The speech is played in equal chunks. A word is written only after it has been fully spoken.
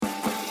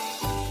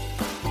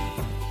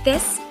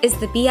This is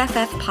the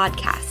BFF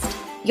Podcast,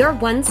 your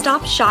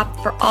one-stop shop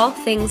for all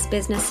things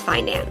business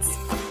finance.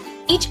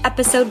 Each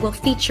episode will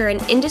feature an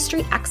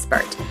industry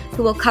expert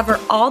who will cover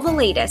all the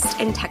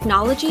latest in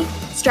technology,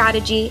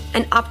 strategy,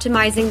 and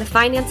optimizing the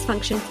finance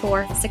function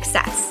for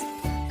success.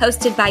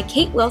 Hosted by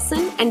Kate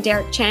Wilson and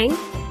Derek Chang,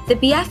 the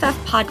BFF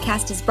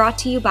Podcast is brought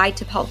to you by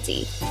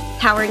Tipalti,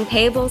 powering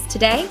payables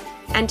today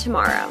and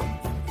tomorrow.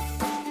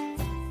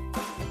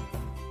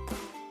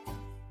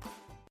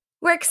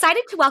 We're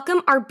excited to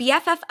welcome our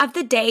BFF of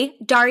the day,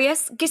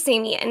 Darius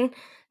Ghassemian.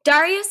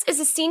 Darius is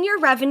a senior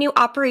revenue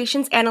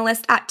operations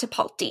analyst at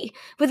Tipalti.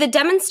 With a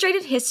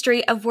demonstrated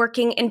history of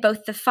working in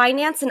both the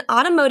finance and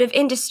automotive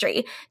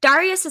industry,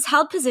 Darius has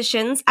held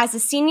positions as a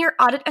senior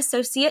audit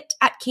associate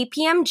at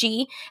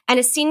KPMG and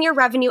a senior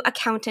revenue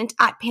accountant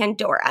at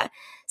Pandora.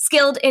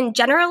 Skilled in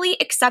generally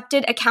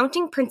accepted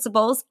accounting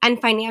principles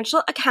and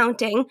financial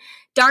accounting,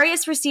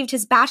 Darius received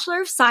his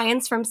Bachelor of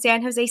Science from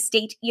San Jose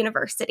State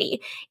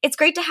University. It's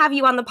great to have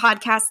you on the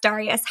podcast,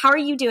 Darius. How are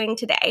you doing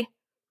today?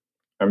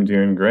 I'm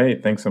doing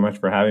great. Thanks so much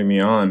for having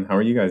me on. How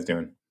are you guys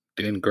doing?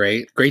 Doing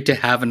great. Great to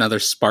have another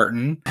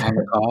Spartan on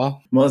the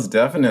call. Most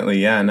definitely.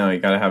 Yeah, no,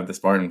 you got to have the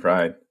Spartan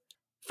pride.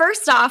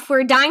 First off,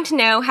 we're dying to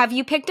know, have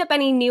you picked up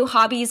any new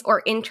hobbies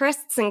or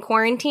interests in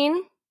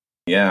quarantine?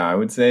 Yeah, I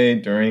would say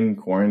during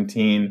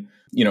quarantine,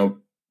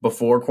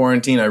 before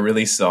quarantine, I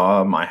really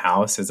saw my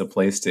house as a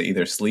place to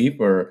either sleep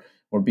or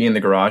be in the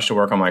garage to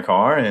work on my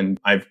car. And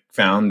I've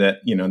found that,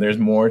 there's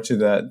more to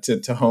that,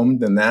 to home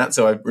than that.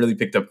 So I've really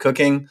picked up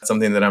cooking,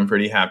 something that I'm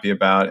pretty happy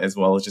about, as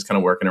well as just kind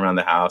of working around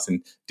the house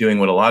and doing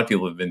what a lot of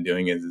people have been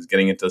doing is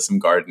getting into some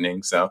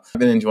gardening. So I've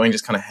been enjoying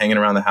just kind of hanging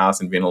around the house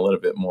and being a little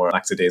bit more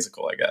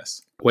lackadaisical, I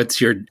guess. What's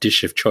your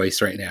dish of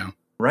choice right now?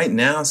 Right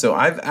now, so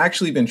I've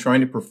actually been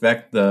trying to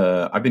perfect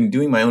I've been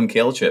doing my own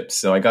kale chips.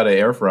 So I got an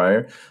air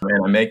fryer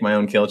and I make my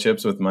own kale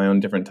chips with my own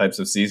different types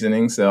of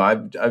seasoning. So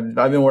I've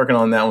been working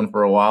on that one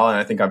for a while, and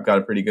I think I've got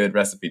a pretty good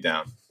recipe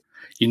down.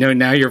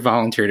 Now you're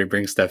volunteer to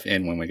bring stuff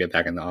in when we get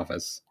back in the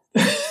office.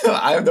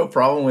 I have no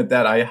problem with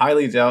that. I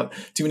highly doubt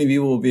too many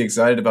people will be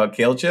excited about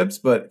kale chips,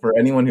 but for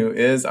anyone who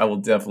is, I will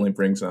definitely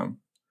bring some.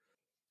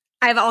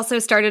 I've also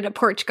started a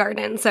porch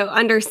garden, so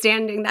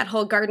understanding that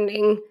whole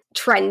gardening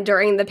trend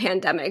during the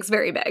pandemic is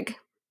very big.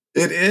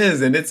 It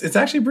is, and it's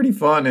actually pretty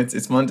fun.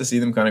 It's fun to see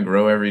them kind of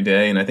grow every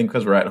day, and I think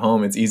because we're at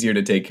home, it's easier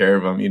to take care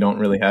of them. You don't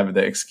really have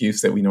the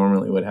excuse that we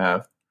normally would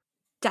have.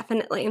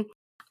 Definitely.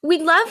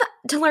 We'd love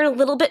to learn a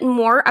little bit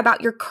more about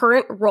your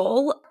current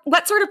role.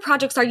 What sort of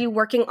projects are you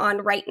working on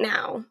right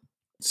now?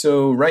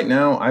 So right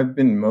now, I've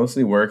been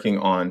mostly working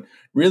on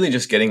really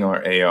just getting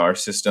our AR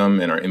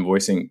system and our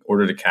invoicing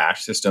order to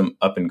cash system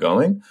up and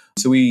going.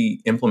 So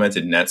we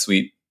implemented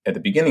NetSuite at the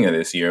beginning of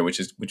this year,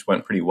 which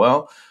went pretty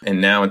well.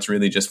 And now it's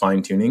really just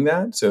fine tuning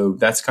that. So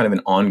that's kind of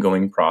an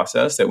ongoing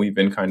process that we've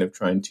been kind of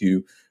trying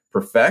to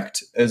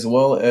perfect, as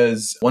well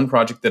as one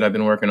project that I've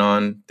been working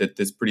on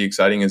that's pretty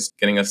exciting is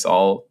getting us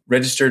all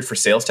registered for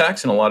sales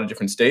tax in a lot of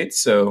different states.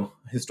 So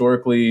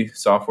historically,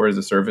 software as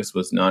a service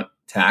was not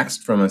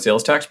taxed from a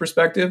sales tax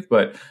perspective,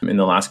 but in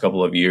the last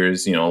couple of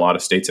years, a lot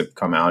of states have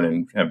come out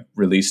and have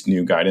released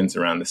new guidance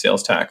around the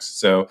sales tax.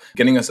 So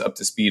getting us up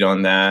to speed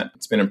on that,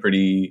 it's been a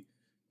pretty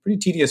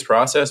tedious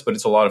process, but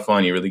it's a lot of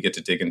fun. You really get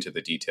to dig into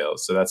the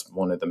details. So that's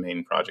one of the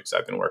main projects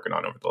I've been working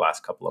on over the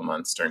last couple of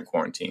months during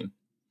quarantine.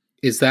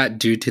 Is that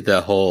due to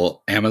the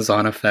whole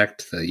Amazon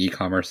effect, the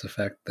e-commerce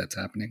effect that's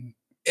happening?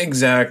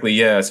 Exactly,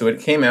 yeah. So it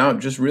came out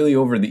just really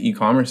over the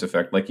e-commerce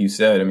effect, like you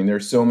said. I mean,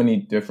 there's so many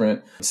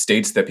different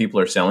states that people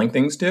are selling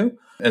things to,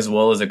 as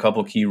well as a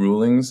couple key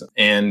rulings.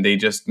 And they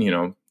just,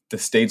 the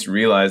states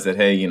realize that,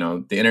 hey,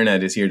 the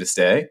internet is here to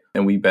stay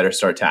and we better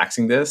start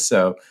taxing this.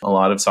 So a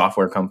lot of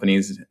software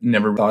companies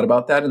never thought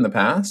about that in the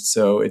past.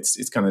 So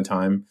it's kind of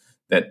time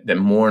that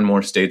more and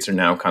more states are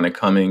now kind of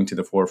coming to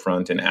the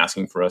forefront and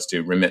asking for us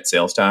to remit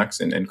sales tax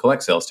and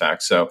collect sales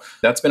tax. So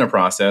that's been a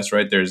process,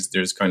 right?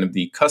 There's kind of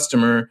the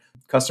customer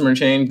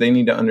change. They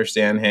need to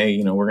understand, hey,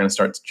 we're going to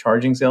start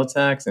charging sales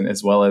tax. And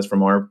as well as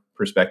from our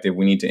perspective,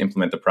 we need to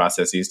implement the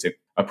processes to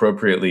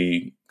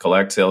appropriately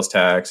collect sales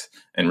tax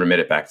and remit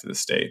it back to the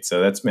state.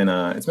 So it's been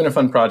a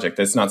fun project.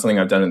 That's not something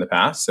I've done in the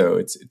past. So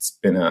it's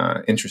been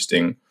an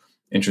interesting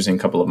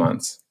couple of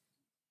months.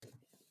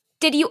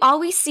 Did you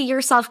always see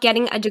yourself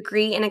getting a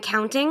degree in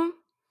accounting?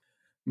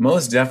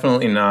 Most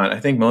definitely not. I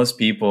think most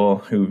people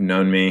who've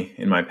known me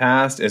in my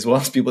past, as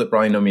well as people that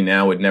probably know me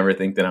now, would never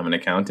think that I'm an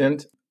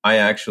accountant. I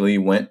actually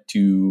went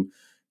to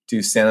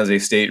San Jose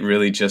State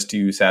really just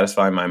to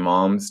satisfy my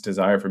mom's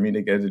desire for me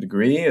to get a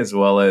degree, as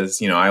well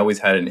as, I always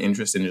had an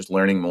interest in just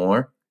learning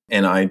more.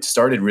 And I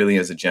started really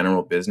as a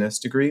general business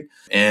degree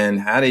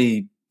and had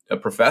a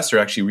professor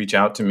actually reach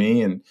out to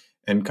me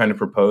and kind of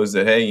propose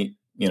that, hey,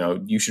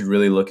 you should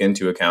really look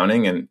into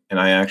accounting. And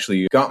I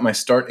actually got my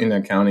start in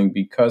accounting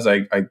because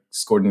I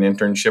scored an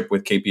internship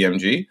with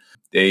KPMG.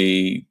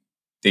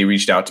 They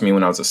reached out to me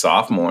when I was a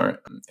sophomore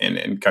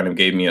and kind of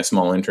gave me a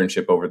small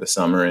internship over the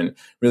summer and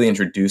really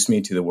introduced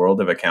me to the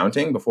world of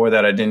accounting. Before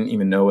that, I didn't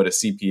even know what a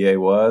CPA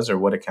was or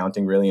what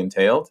accounting really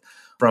entailed.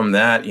 from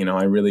that,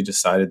 I really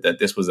decided that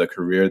this was a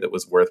career that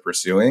was worth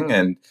pursuing,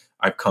 and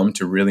I've come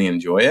to really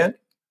enjoy it.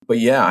 But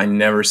yeah, I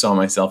never saw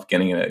myself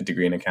getting a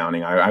degree in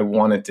accounting. I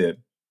wanted to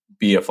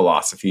be a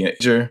philosophy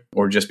major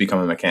or just become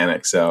a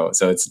mechanic. So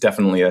it's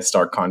definitely a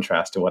stark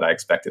contrast to what I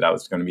expected I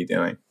was going to be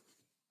doing.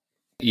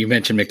 You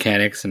mentioned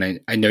mechanics, and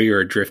I know you're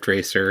a drift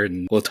racer,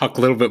 and we'll talk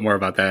a little bit more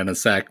about that in a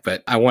sec,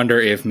 but I wonder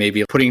if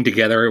maybe putting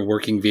together a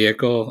working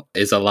vehicle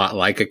is a lot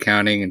like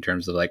accounting in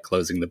terms of like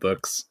closing the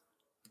books.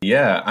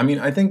 Yeah, I mean,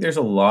 I think there's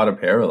a lot of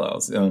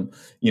parallels.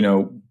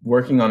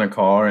 Working on a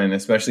car, and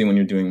especially when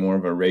you're doing more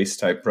of a race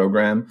type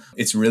program,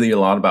 it's really a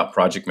lot about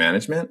project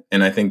management.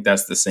 And I think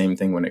that's the same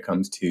thing when it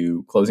comes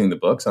to closing the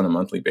books on a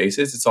monthly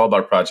basis. It's all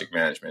about project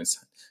management.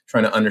 It's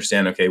trying to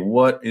understand, okay,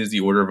 what is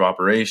the order of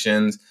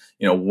operations?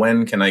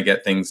 When can I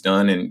get things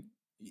done? And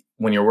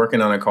when you're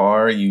working on a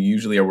car, you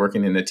usually are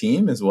working in a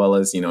team as well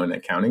as, an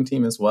accounting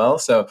team as well.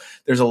 So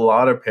there's a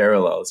lot of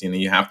parallels.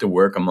 You have to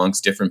work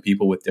amongst different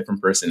people with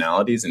different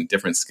personalities and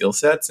different skill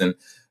sets. And,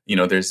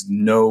 there's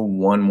no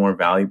one more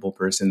valuable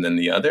person than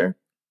the other.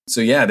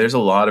 So yeah, there's a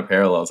lot of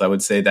parallels. I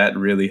would say that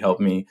really helped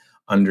me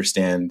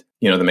understand,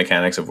 the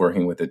mechanics of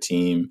working with a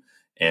team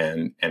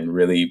and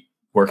really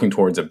working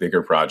towards a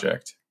bigger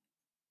project.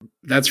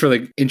 That's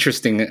really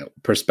interesting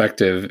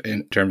perspective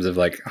in terms of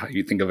like how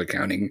you think of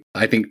accounting.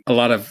 I think a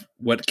lot of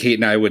what Kate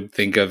and I would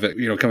think of,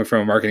 coming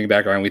from a marketing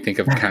background, we think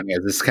of accounting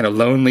as this kind of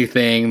lonely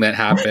thing that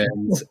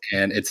happens,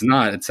 and it's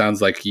not. It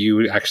sounds like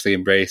you actually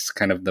embrace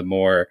kind of the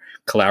more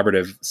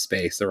collaborative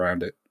space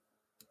around it.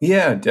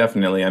 Yeah,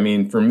 definitely. I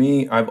mean, for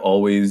me, I've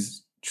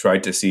always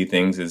tried to see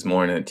things as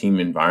more in a team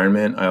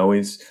environment. I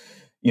always,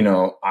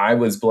 I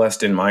was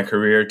blessed in my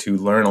career to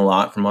learn a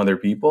lot from other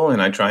people,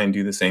 and I try and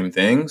do the same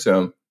thing.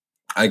 So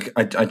I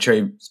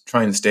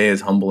try and stay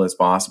as humble as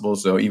possible.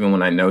 So even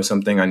when I know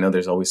something, I know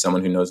there's always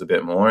someone who knows a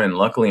bit more. And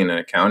luckily in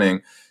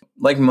accounting,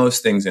 like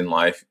most things in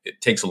life, it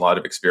takes a lot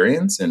of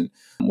experience. And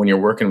when you're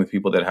working with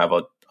people that have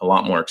a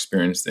lot more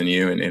experience than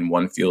you in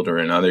one field or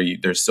another,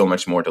 there's so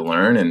much more to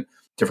learn and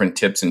different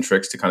tips and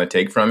tricks to kind of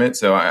take from it.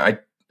 So I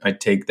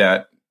take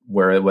that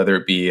whether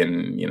it be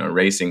in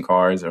racing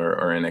cars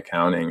or in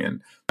accounting,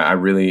 and I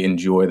really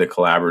enjoy the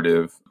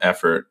collaborative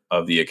effort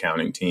of the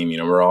accounting team.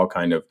 We're all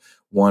kind of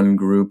one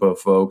group of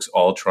folks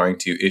all trying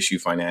to issue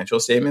financial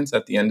statements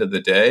at the end of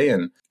the day.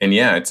 And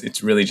yeah,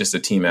 it's really just a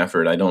team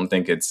effort. I don't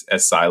think it's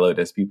as siloed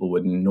as people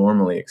would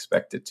normally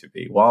expect it to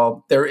be.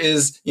 While there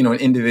is, an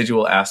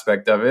individual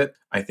aspect of it,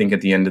 I think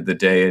at the end of the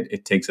day,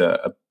 it takes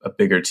a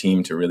bigger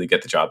team to really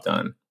get the job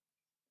done.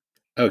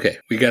 Okay,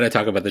 we got to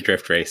talk about the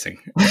drift racing.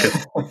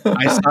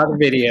 I saw the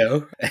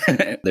video.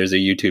 There's a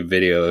YouTube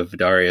video of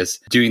Darius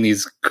doing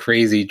these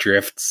crazy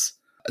drifts.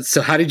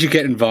 So how did you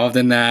get involved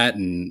in that,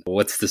 and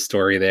what's the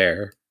story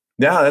there?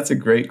 Yeah, that's a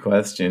great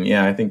question.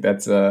 Yeah, I think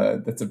that's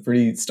a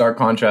pretty stark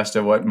contrast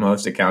to what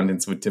most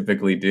accountants would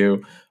typically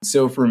do.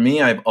 So for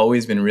me, I've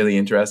always been really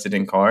interested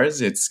in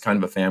cars. It's kind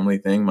of a family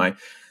thing.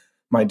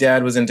 My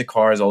dad was into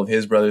cars. All of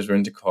his brothers were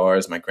into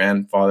cars. My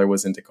grandfather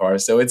was into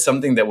cars. So it's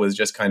something that was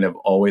just kind of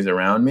always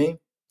around me.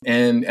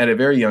 And at a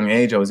very young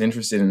age, I was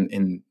interested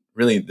in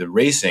really the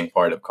racing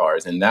part of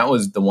cars. And that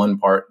was the one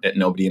part that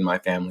nobody in my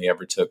family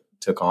ever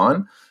took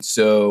on.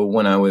 So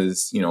when I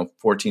was,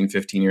 14,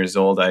 15 years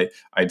old,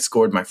 I'd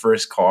scored my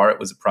first car. It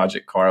was a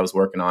project car. I was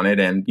working on it.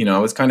 And, I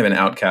was kind of an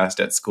outcast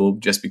at school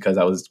just because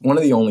I was one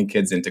of the only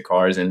kids into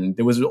cars. And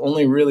there was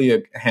only really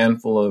a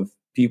handful of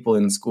people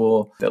in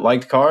school that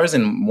liked cars,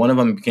 and one of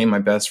them became my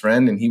best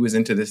friend, and he was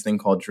into this thing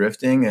called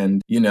drifting.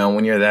 And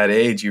when you're that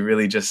age, you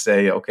really just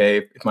say, okay,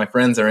 if my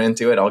friends are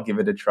into it, I'll give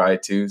it a try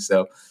too.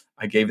 So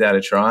I gave that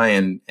a try,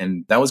 and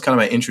that was kind of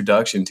my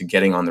introduction to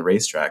getting on the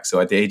racetrack. So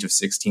at the age of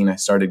 16, I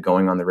started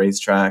going on the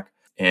racetrack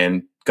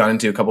and got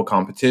into a couple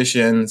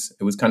competitions.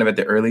 It was kind of at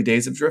the early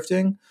days of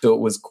drifting, so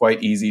it was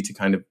quite easy to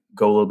kind of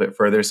go a little bit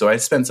further. So I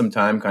spent some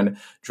time kind of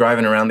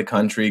driving around the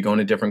country, going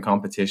to different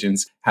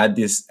competitions, had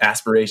these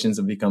aspirations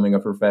of becoming a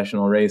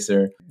professional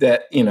racer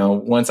that,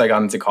 once I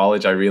got into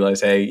college, I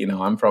realized, hey,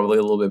 I'm probably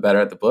a little bit better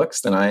at the books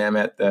than I am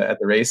at the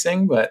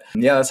racing. But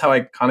yeah, that's how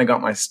I kind of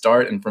got my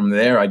start. And from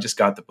there, I just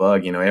got the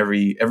bug.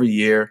 Every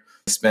year,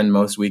 I spend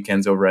most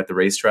weekends over at the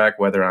racetrack,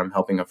 whether I'm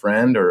helping a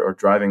friend or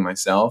driving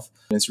myself.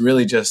 And it's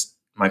really just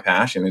my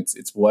passion.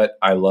 It's what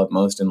I love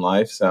most in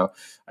life. So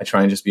I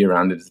try and just be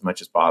around it as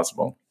much as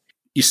possible.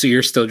 So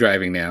you're still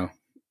driving now?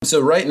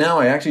 So right now,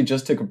 I actually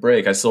just took a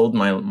break. I sold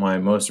my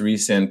most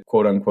recent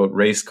quote unquote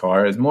race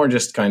car. It's more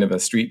just kind of a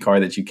street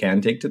car that you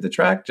can take to the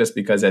track, just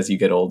because as you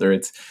get older,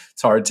 it's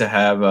hard to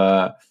have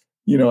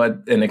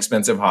an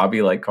expensive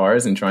hobby like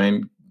cars and try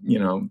and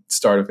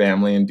start a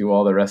family and do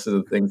all the rest of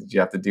the things that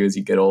you have to do as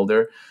you get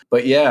older.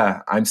 But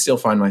yeah, I still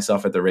find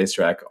myself at the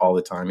racetrack all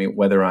the time,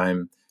 whether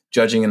I'm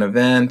judging an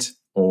event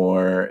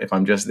or if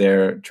I'm just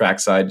there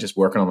trackside, just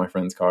working on my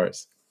friends'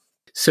 cars.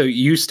 So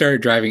you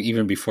started driving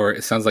even before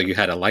it sounds like you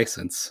had a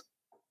license.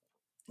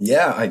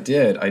 Yeah, I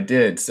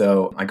did.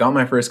 So I got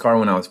my first car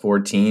when I was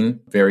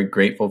 14. Very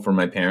grateful for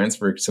my parents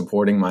for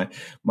supporting my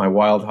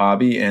wild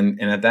hobby.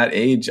 And at that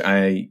age,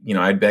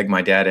 I'd beg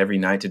my dad every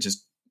night to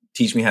just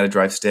teach me how to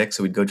drive stick.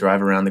 So we'd go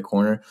drive around the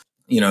corner,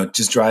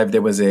 just drive.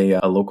 There was a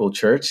local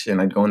church, and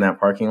I'd go in that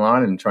parking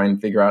lot and try and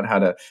figure out how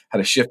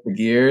to shift the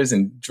gears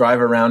and drive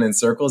around in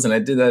circles. And I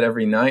did that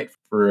every night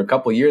for a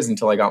couple of years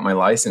until I got my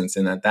license.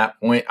 And at that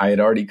point, I had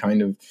already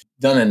kind of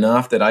done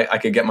enough that I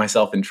could get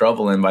myself in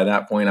trouble. And by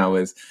that point,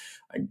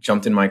 I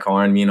jumped in my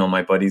car, and me and all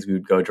my buddies, we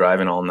would go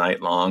driving all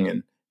night long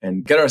and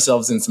get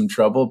ourselves in some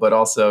trouble. But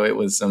also it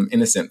was some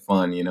innocent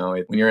fun.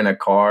 When you're in a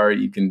car,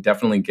 you can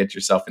definitely get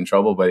yourself in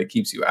trouble, but it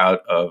keeps you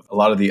out of a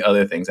lot of the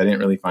other things. I didn't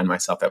really find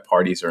myself at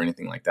parties or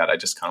anything like that. I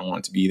just kind of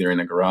wanted to be either in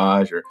a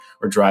garage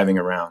or driving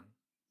around.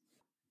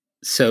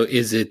 So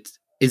is it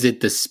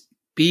the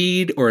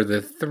speed or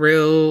the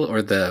thrill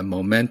or the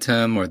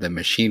momentum or the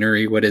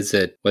machinery? What is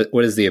it?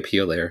 What is the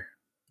appeal there?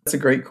 That's a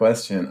great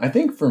question. I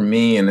think for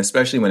me, and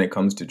especially when it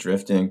comes to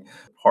drifting,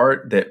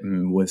 part that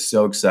was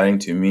so exciting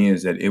to me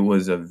is that it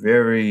was a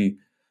very,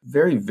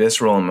 very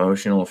visceral,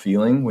 emotional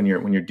feeling when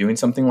you're doing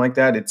something like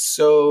that. It's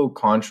so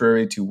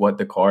contrary to what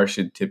the car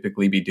should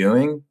typically be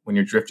doing. When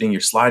you're drifting, you're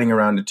sliding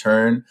around a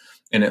turn,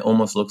 and it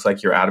almost looks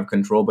like you're out of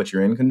control, but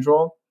you're in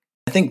control.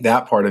 I think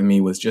that part of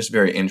me was just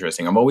very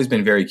interesting. I've always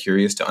been very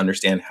curious to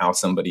understand how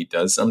somebody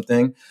does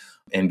something.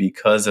 And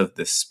because of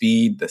the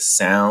speed, the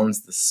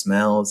sounds, the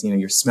smells,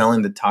 you're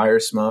smelling the tire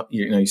smoke,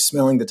 you're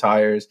smelling the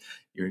tires,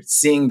 you're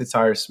seeing the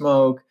tire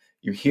smoke,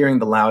 you're hearing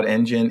the loud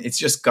engine. It's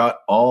just got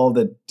all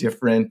the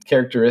different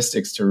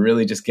characteristics to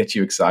really just get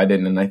you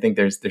excited. And I think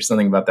there's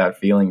something about that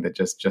feeling that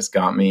just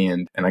got me,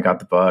 and I got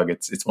the bug.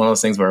 It's one of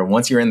those things where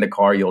once you're in the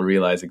car, you'll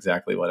realize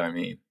exactly what I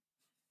mean.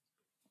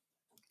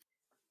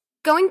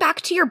 Going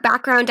back to your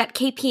background at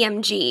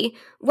KPMG,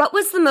 what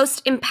was the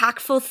most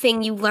impactful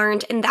thing you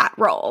learned in that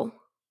role?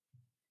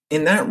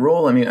 In that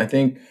role, I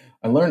think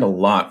I learned a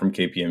lot from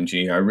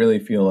KPMG. I really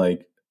feel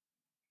like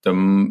the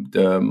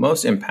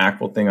most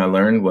impactful thing I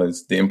learned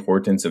was the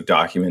importance of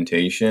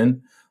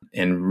documentation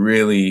and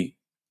really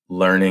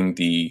learning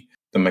the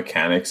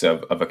mechanics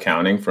of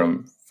accounting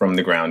from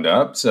the ground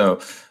up. So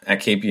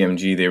at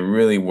KPMG, they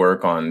really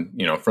work on,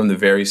 from the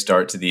very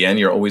start to the end,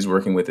 you're always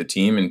working with a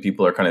team, and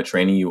people are kind of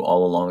training you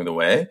all along the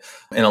way.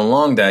 And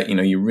along that,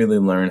 you really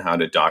learn how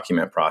to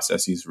document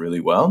processes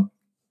really well.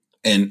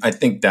 And I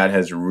think that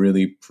has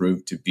really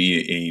proved to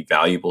be a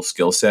valuable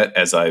skill set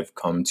as I've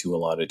come to a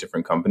lot of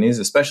different companies,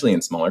 especially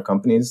in smaller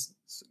companies,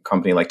 a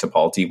company like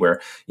Tipalti, where,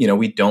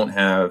 we don't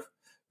have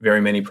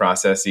very many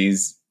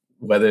processes,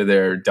 whether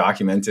they're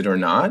documented or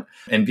not,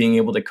 and being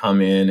able to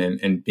come in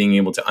and being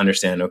able to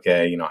understand,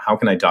 okay, how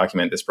can I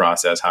document this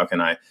process? How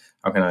can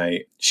I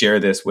share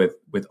this with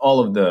all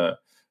of the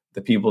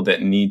people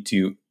that need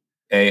to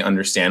A,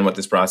 understand what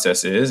this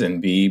process is,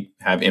 and B,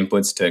 have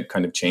inputs to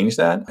kind of change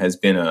that, has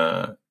been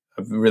a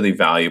really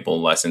valuable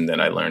lesson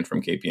that I learned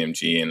from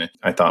KPMG, and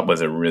I thought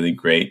was a really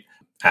great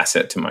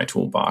asset to my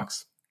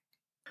toolbox.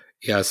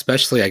 Yeah,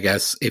 especially I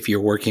guess if you're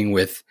working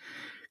with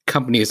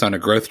companies on a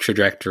growth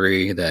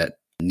trajectory that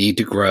need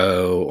to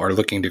grow or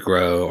looking to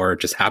grow or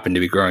just happen to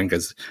be growing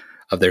because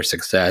of their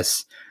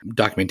success,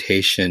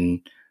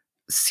 documentation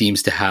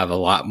seems to have a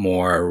lot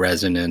more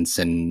resonance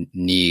and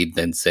need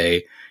than,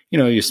 say,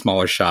 your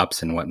smaller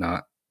shops and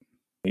whatnot.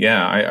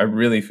 Yeah, I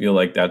really feel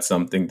like that's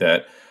something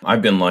that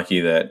I've been lucky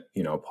that,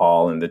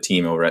 Paul and the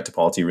team over at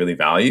Tipalti really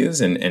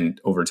values.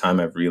 And over time,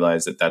 I've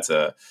realized that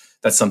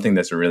that's something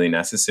that's really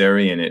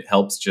necessary. And it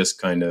helps just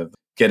kind of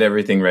get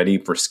everything ready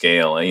for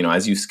scale.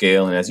 As you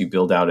scale and as you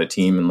build out a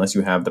team, unless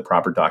you have the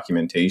proper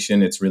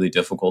documentation, it's really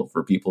difficult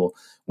for people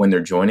when they're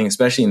joining,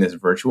 especially in this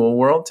virtual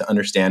world, to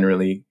understand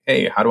really,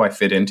 hey, how do I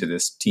fit into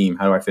this team?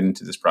 How do I fit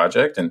into this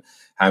project? And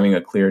having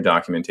a clear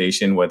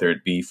documentation, whether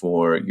it be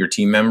for your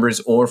team members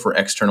or for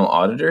external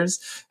auditors,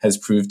 has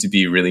proved to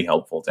be really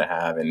helpful to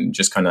have, and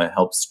just kind of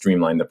helps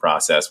streamline the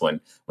process when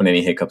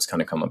any hiccups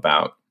kind of come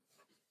about.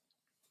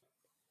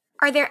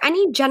 Are there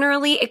any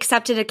generally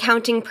accepted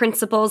accounting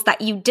principles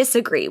that you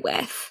disagree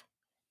with?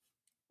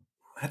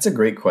 That's a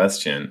great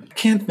question. I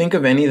can't think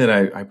of any that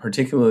I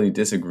particularly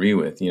disagree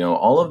with.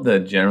 All of the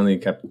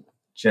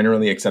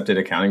generally accepted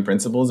accounting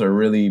principles are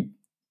really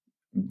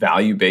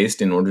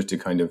value-based in order to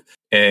kind of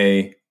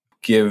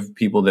give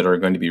people that are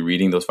going to be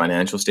reading those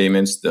financial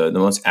statements the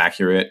most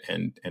accurate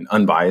and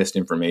unbiased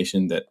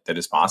information that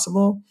is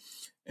possible.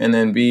 And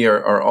then B,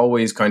 are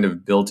always kind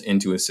of built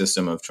into a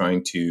system of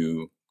trying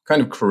to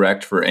kind of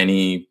correct for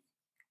any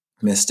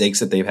mistakes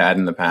that they've had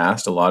in the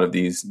past. A lot of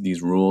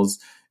these rules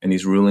and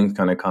these rulings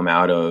kind of come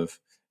out of,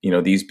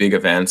 these big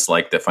events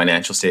like the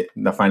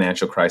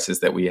financial crisis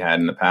that we had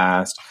in the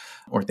past,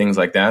 or things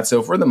like that.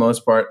 So for the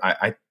most part,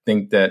 I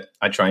think that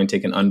I try and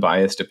take an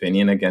unbiased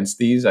opinion against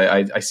these.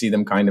 I see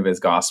them kind of as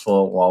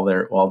gospel while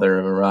they're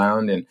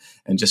around, and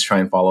just try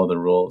and follow the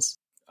rules.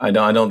 I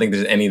don't think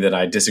there's any that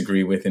I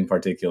disagree with in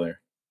particular.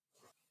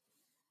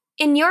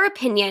 In your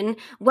opinion,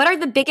 what are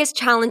the biggest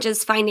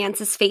challenges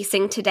finance is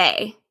facing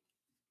today?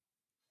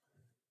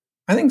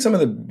 I think some of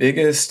the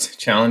biggest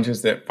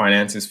challenges that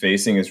finance is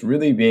facing is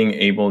really being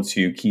able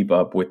to keep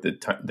up with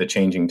the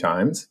changing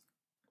times.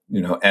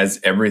 As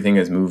everything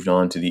has moved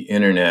on to the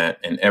internet,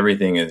 and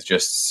everything is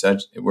just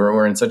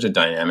we're in such a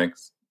dynamic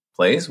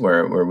place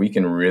where we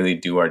can really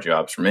do our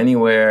jobs from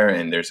anywhere.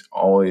 And there's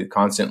always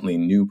constantly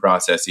new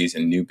processes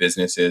and new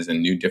businesses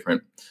and new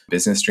different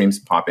business streams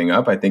popping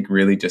up. I think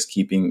really just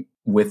keeping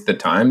with the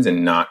times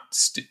and not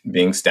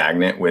being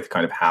stagnant with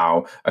kind of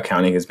how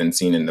accounting has been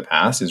seen in the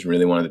past is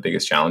really one of the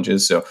biggest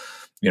challenges. So,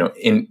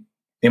 in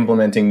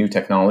implementing new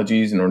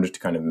technologies in order to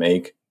kind of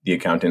make the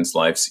accountants'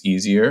 lives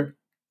easier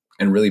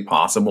and really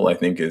possible, I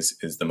think is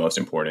the most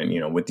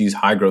important. With these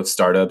high growth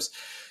startups,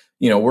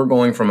 we're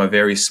going from a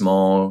very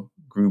small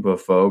group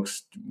of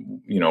folks,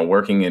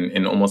 working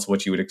in almost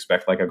what you would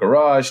expect like a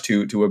garage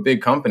to a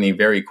big company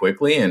very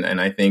quickly.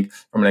 And I think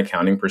from an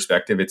accounting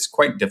perspective, it's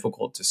quite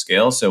difficult to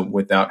scale. So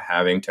without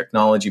having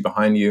technology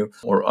behind you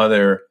or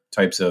other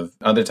types of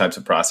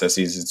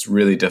processes, it's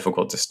really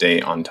difficult to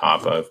stay on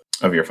top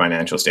of your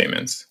financial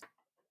statements.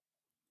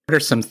 What are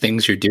some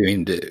things you're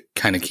doing to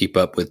kind of keep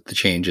up with the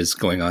changes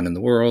going on in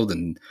the world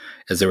and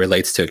as it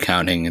relates to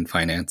accounting and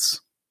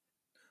finance?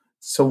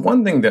 So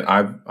one thing that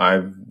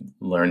I've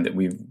learned that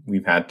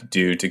we've had to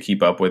do to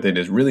keep up with it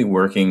is really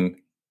working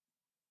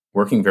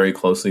very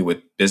closely with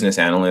business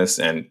analysts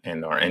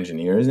and our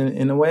engineers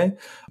in a way.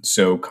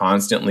 So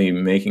constantly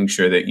making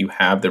sure that you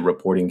have the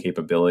reporting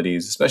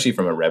capabilities, especially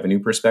from a revenue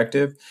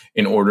perspective,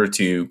 in order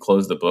to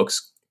close the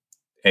books,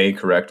 A,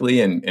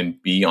 correctly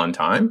and B, on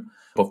time.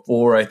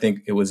 Before, I think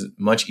it was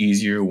much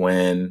easier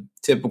when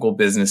typical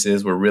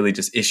businesses were really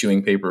just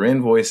issuing paper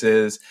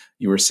invoices.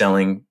 You were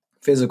selling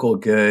physical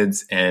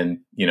goods and,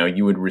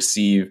 you would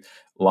receive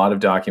a lot of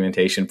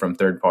documentation from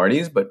third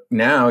parties. But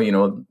now,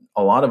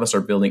 a lot of us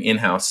are building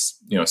in-house,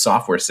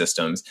 software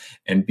systems,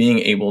 and being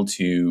able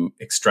to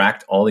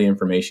extract all the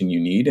information you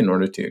need in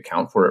order to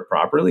account for it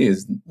properly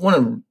is one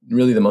of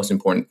really the most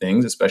important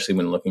things, especially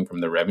when looking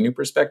from the revenue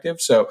perspective.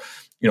 So,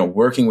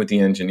 working with the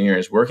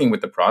engineers, working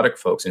with the product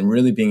folks, and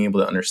really being able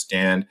to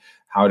understand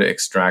how to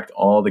extract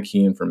all the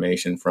key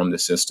information from the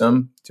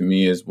system, to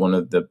me, is one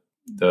of the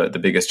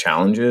biggest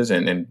challenges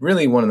and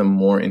really one of the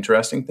more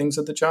interesting things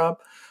of the job.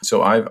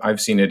 So I've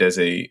seen it as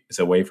a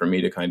way for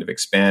me to kind of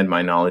expand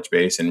my knowledge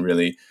base and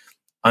really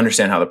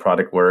understand how the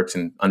product works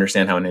and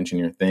understand how an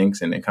engineer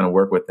thinks and kind of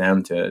work with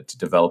them to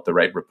develop the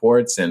right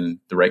reports and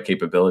the right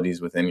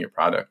capabilities within your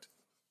product.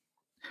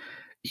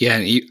 Yeah,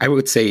 and I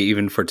would say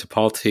even for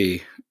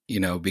Tipalti,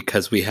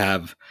 because we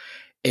have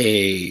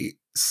a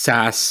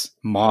SaaS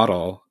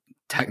model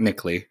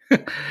technically,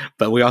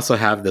 but we also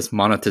have this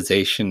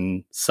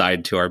monetization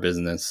side to our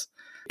business.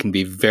 It can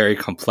be very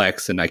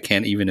complex, and I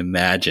can't even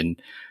imagine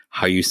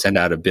how you send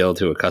out a bill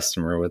to a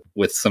customer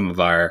with some of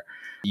our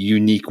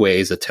unique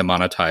ways to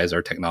monetize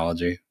our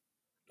technology.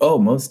 Oh,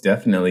 most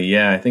definitely.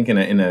 Yeah, I think in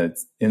a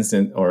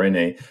instant or in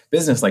a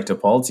business like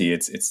Tipalti,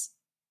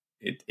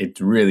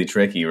 it's really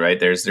tricky, right?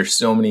 There's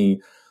so many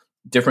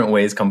different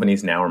ways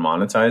companies now are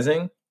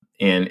monetizing.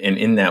 And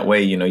in that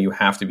way, you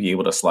have to be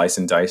able to slice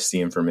and dice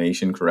the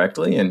information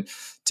correctly. And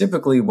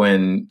typically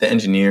when the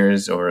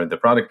engineers or the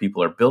product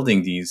people are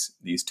building these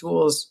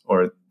tools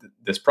or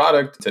this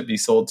product to be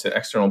sold to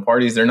external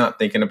parties, they're not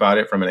thinking about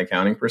it from an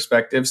accounting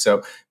perspective.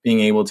 So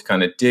being able to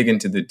kind of dig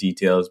into the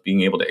details,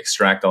 being able to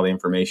extract all the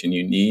information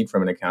you need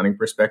from an accounting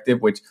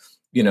perspective, which,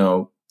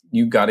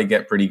 you got to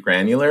get pretty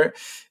granular,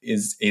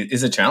 is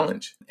a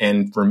challenge.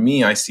 And for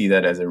me, I see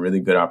that as a really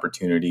good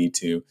opportunity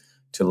to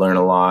learn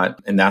a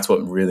lot. And that's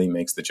what really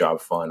makes the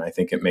job fun. I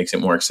think it makes it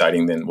more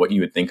exciting than what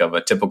you would think of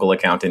a typical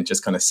accountant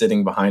just kind of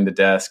sitting behind a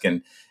desk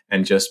and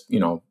just,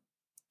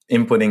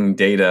 inputting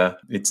data.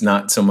 It's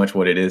not so much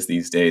what it is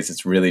these days.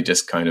 It's really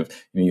just kind of,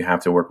 you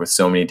have to work with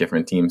so many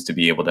different teams to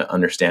be able to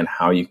understand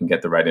how you can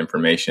get the right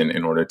information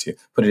in order to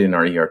put it in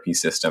our ERP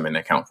system and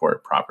account for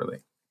it properly.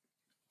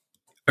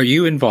 Are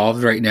you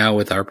involved right now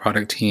with our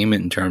product team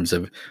in terms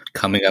of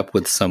coming up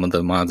with some of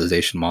the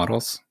monetization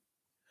models?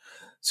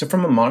 So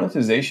from a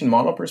monetization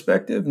model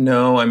perspective,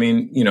 no. I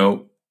mean,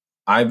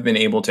 I've been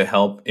able to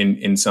help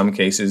in some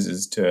cases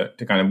is to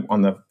kind of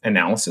on the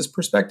analysis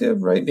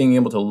perspective, right? Being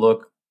able to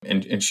look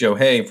and show,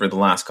 hey, for the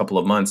last couple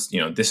of months,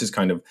 this is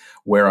kind of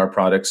where our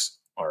products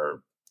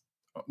are.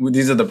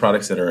 These are the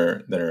products that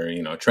are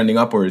trending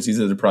upwards. These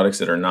are the products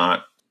that are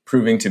not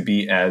proving to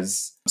be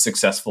as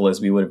successful as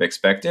we would have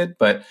expected.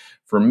 But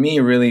for me,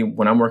 really,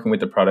 when I'm working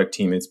with the product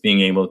team, it's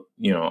being able,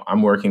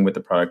 I'm working with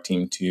the product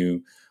team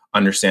to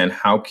understand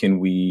how can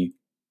we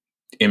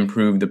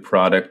improve the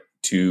product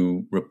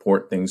to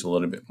report things a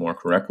little bit more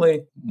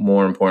correctly.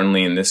 More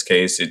importantly, in this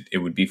case, it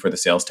would be for the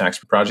sales tax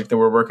project that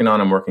we're working on.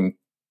 I'm working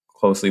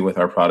closely with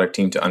our product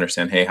team to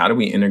understand, hey, how do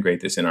we integrate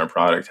this in our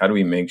product? How do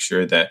we make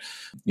sure that,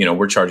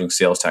 we're charging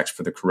sales tax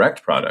for the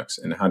correct products?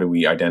 And how do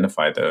we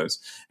identify those?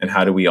 And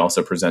how do we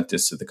also present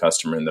this to the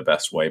customer in the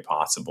best way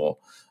possible?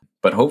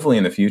 But hopefully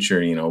in the future,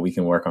 we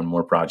can work on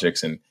more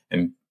projects and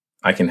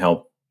I can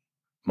help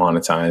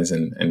monetize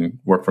and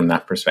work from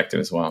that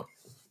perspective as well.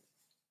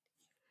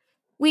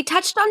 We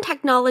touched on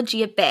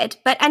technology a bit,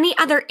 but any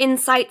other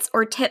insights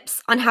or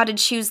tips on how to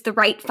choose the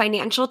right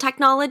financial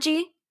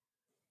technology?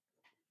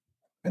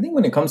 I think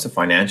when it comes to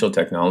financial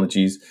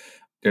technologies,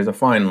 there's a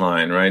fine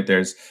line, right?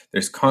 There's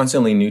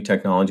constantly new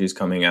technologies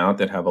coming out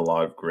that have a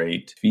lot of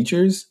great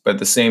features, but at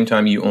the same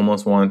time, you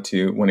almost want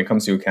to, when it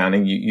comes to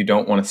accounting, you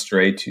don't want to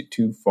stray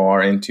too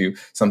far into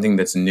something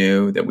that's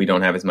new that we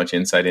don't have as much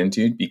insight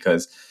into,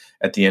 because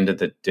at the end of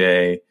the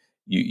day,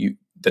 you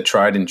the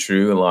tried and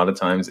true, a lot of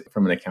times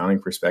from an accounting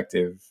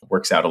perspective,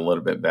 works out a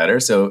little bit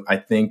better. So I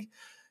think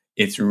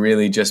it's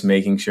really just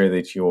making sure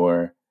that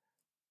you're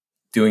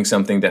doing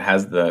something that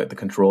has the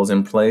controls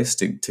in place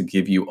to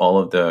give you all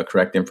of the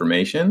correct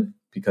information.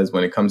 Because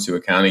when it comes to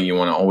accounting, you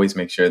want to always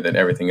make sure that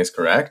everything is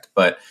correct,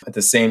 but at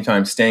the same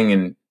time,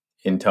 staying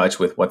in touch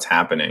with what's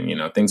happening.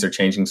 Things are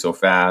changing so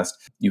fast.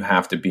 You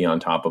have to be on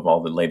top of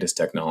all the latest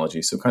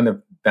technology. So kind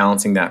of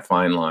balancing that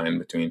fine line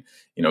between,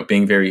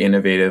 being very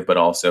innovative, but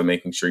also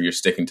making sure you're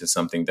sticking to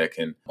something that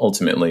can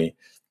ultimately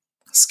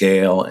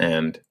scale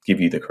and give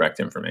you the correct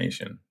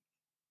information.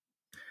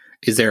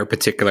 Is there a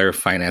particular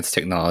finance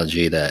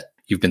technology that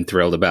you've been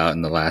thrilled about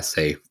in the last,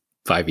 say,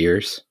 5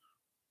 years?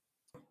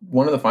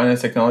 One of the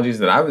finance technologies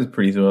that I was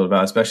pretty thrilled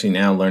about, especially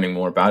now learning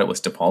more about it, was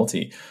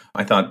Tipalti.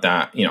 I thought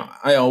that,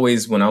 I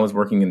always, when I was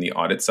working in the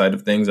audit side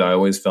of things, I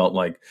always felt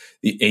like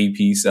the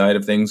AP side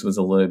of things was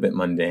a little bit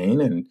mundane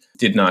and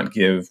did not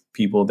give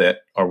people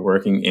that are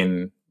working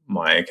in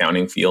my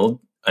accounting field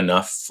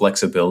enough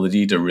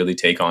flexibility to really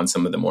take on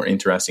some of the more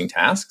interesting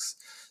tasks.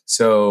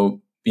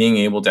 So being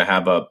able to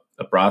have a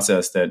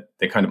process that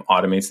kind of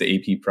automates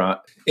the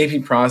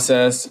AP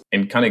process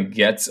and kind of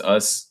gets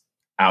us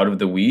out of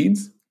the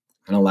weeds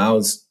and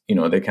allows,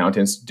 the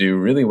accountants to do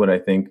really what I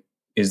think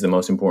is the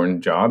most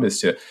important job, is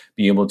to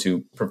be able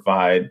to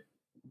provide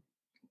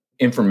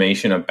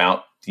information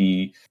about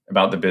the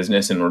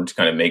business in order to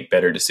kind of make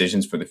better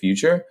decisions for the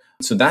future.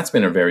 So that's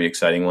been a very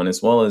exciting one,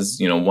 as well as,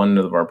 one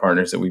of our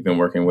partners that we've been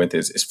working with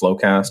is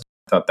Flowcast.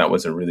 I thought that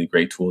was a really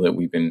great tool that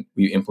we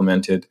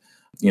implemented,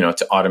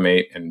 to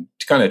automate and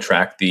to kind of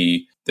track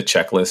the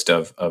checklist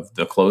of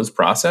the close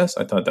process.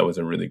 I thought that was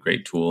a really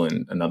great tool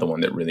and another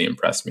one that really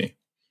impressed me.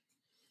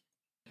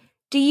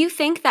 Do you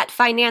think that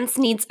finance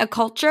needs a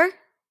culture?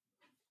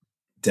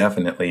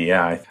 Definitely,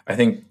 yeah. I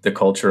think the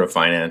culture of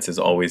finance has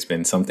always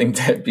been something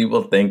that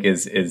people think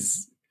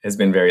has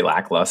been very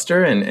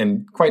lackluster,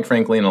 and quite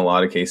frankly, in a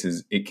lot of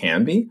cases, it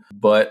can be.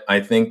 But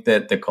I think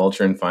that the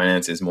culture in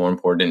finance is more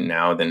important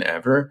now than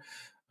ever.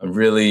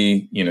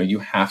 Really, you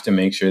have to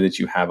make sure that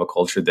you have a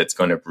culture that's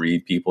going to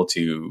breed people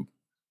to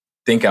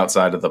think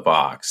outside of the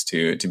box,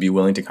 to be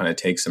willing to kind of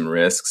take some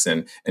risks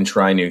and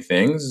try new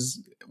things,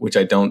 which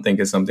I don't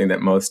think is something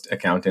that most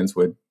accountants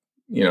would,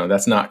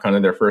 that's not kind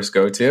of their first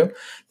go-to.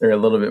 They're a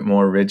little bit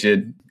more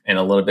rigid and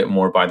a little bit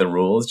more by the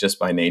rules just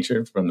by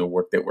nature from the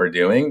work that we're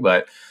doing.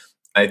 But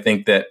I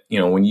think that,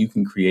 when you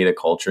can create a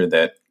culture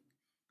that,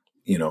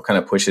 kind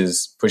of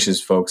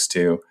pushes folks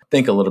to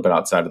think a little bit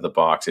outside of the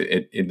box,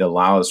 it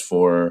allows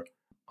for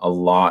a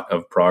lot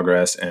of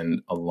progress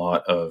and a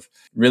lot of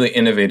really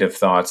innovative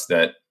thoughts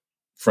that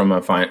from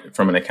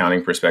an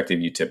accounting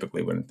perspective, you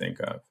typically wouldn't think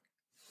of.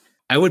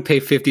 I would pay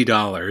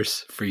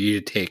 $50 for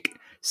you to take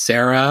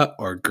Sarah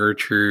or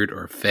Gertrude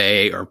or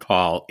Faye or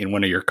Paul in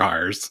one of your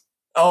cars.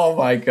 Oh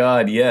my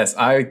God, yes.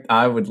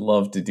 I would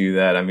love to do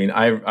that. I mean,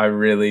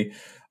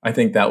 I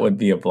think that would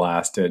be a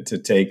blast to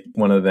take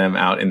one of them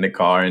out in the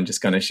car and just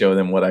kind of show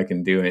them what I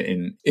can do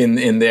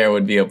in there.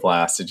 Would be a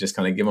blast to just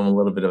kind of give them a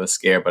little bit of a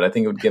scare, but I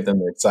think it would give them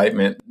the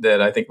excitement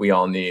that I think we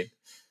all need.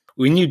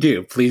 When you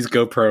do, please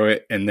GoPro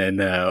it, and then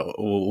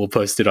we'll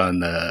post it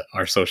on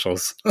our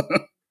socials.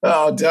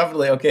 Oh,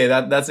 definitely. Okay,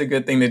 that's a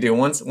good thing to do.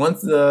 Once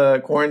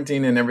the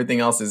quarantine and everything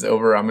else is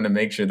over, I'm going to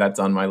make sure that's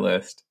on my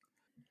list.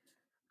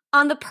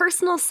 On the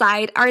personal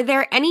side, are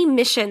there any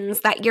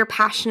missions that you're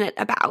passionate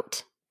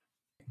about?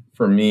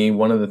 For me,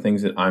 one of the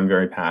things that I'm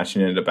very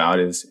passionate about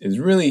is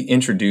really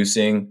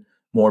introducing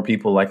more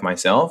people like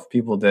myself,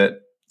 people that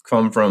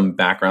come from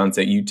backgrounds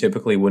that you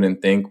typically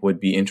wouldn't think would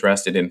be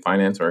interested in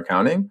finance or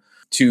accounting,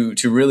 to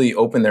really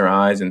open their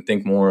eyes and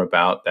think more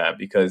about that,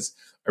 because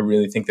I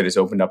really think that it's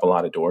opened up a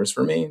lot of doors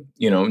for me.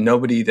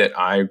 Nobody that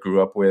I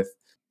grew up with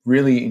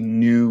really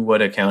knew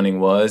what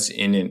accounting was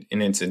in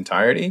its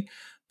entirety.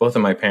 Both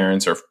of my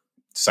parents are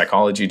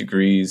psychology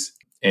degrees,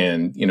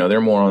 and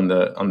they're more on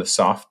the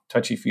soft,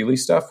 touchy-feely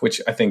stuff,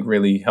 which I think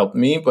really helped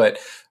me. But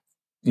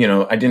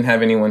I didn't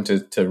have anyone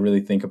to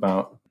really think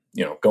about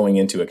going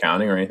into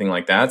accounting or anything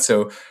like that.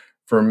 So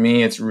for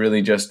me, it's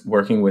really just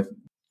working with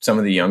some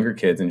of the younger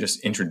kids and just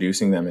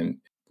introducing them and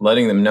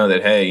letting them know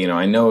that, hey,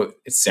 I know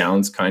it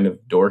sounds kind of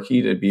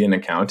dorky to be an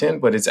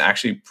accountant, but it's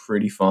actually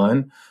pretty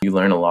fun. You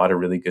learn a lot of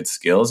really good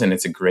skills, and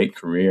it's a great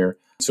career.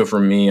 So for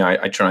me,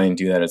 I try and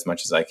do that as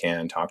much as I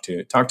can. Talk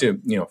to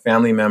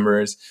family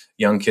members,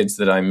 young kids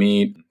that I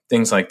meet,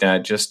 things like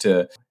that, just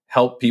to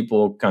help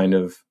people kind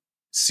of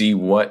see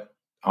what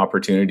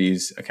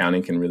opportunities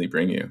accounting can really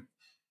bring you.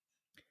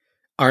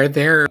 Are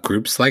there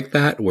groups like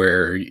that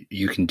where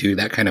you can do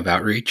that kind of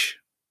outreach?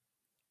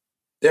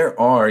 There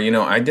are.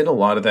 I did a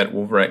lot of that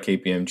over at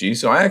KPMG.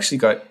 So I actually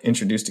got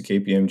introduced to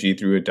KPMG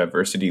through a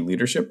diversity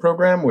leadership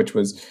program, which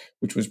was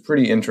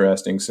pretty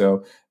interesting.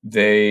 So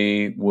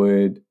they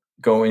would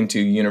go into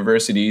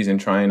universities and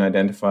try and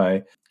identify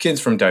kids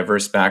from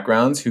diverse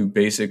backgrounds who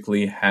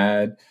basically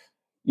had,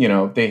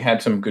 they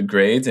had some good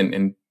grades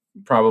and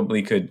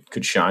probably could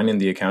shine in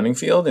the accounting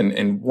field.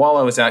 And while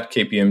I was at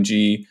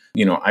KPMG,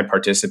 I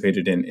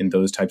participated in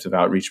those types of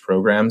outreach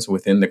programs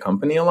within the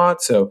company a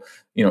lot. So,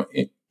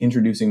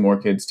 introducing more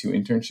kids to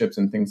internships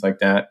and things like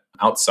that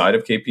outside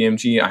of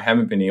KPMG, I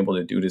haven't been able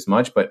to do it as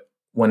much, but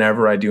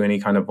whenever I do any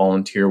kind of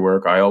volunteer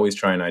work, I always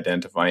try and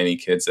identify any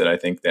kids that I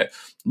think that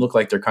look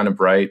like they're kind of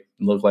bright,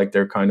 look like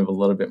they're kind of a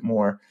little bit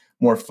more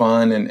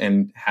fun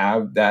and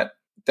have that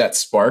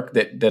spark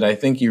that I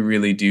think you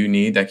really do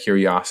need, that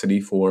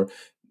curiosity for,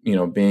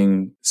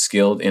 being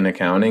skilled in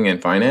accounting and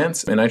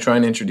finance. And I try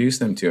and introduce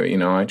them to it.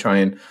 I try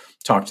and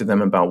talk to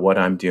them about what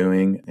I'm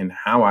doing and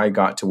how I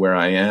got to where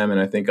I am.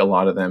 And I think a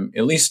lot of them,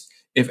 at least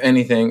if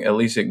anything, at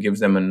least it gives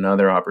them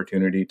another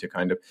opportunity to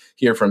kind of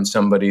hear from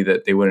somebody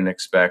that they wouldn't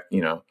expect,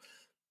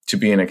 to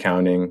be in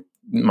accounting,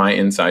 my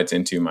insights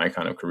into my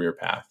kind of career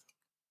path.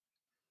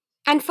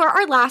 And for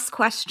our last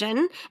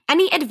question,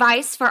 any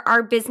advice for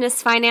our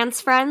business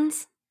finance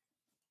friends?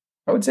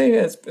 I would say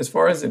as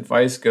far as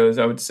advice goes,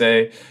 I would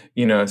say,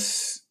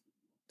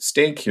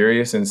 stay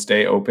curious and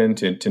stay open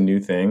to new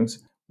things.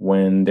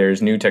 When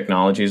there's new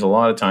technologies, a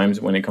lot of times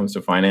when it comes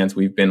to finance,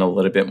 we've been a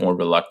little bit more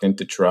reluctant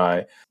to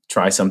try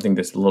something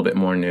that's a little bit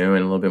more new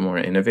and a little bit more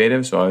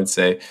innovative. So I would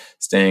say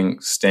staying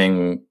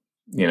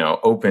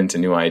open to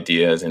new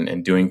ideas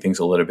and doing things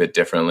a little bit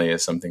differently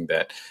is something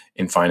that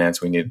in finance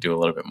we need to do a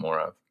little bit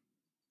more of.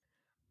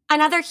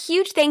 Another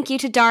huge thank you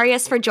to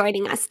Darius for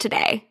joining us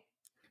today.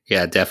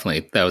 Yeah,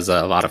 definitely. That was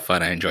a lot of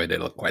fun. I enjoyed it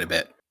quite a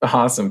bit.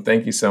 Awesome.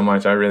 Thank you so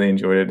much. I really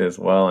enjoyed it as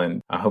well.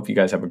 And I hope you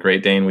guys have a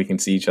great day and we can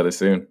see each other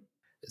soon.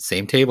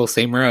 Same table,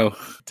 same row.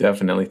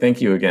 Definitely. Thank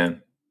you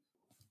again.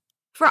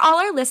 For all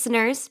our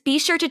listeners, be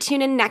sure to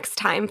tune in next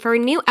time for a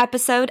new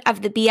episode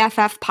of the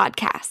BFF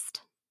podcast.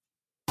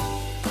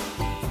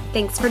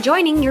 Thanks for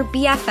joining your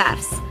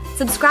BFFs.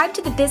 Subscribe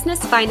to the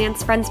Business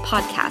Finance Friends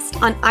podcast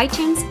on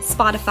iTunes,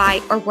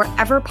 Spotify, or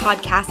wherever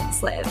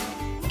podcasts live.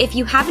 If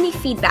you have any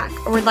feedback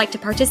or would like to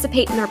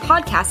participate in our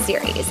podcast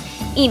series,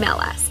 email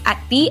us at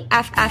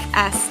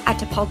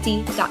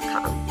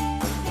bffs@tipalti.com.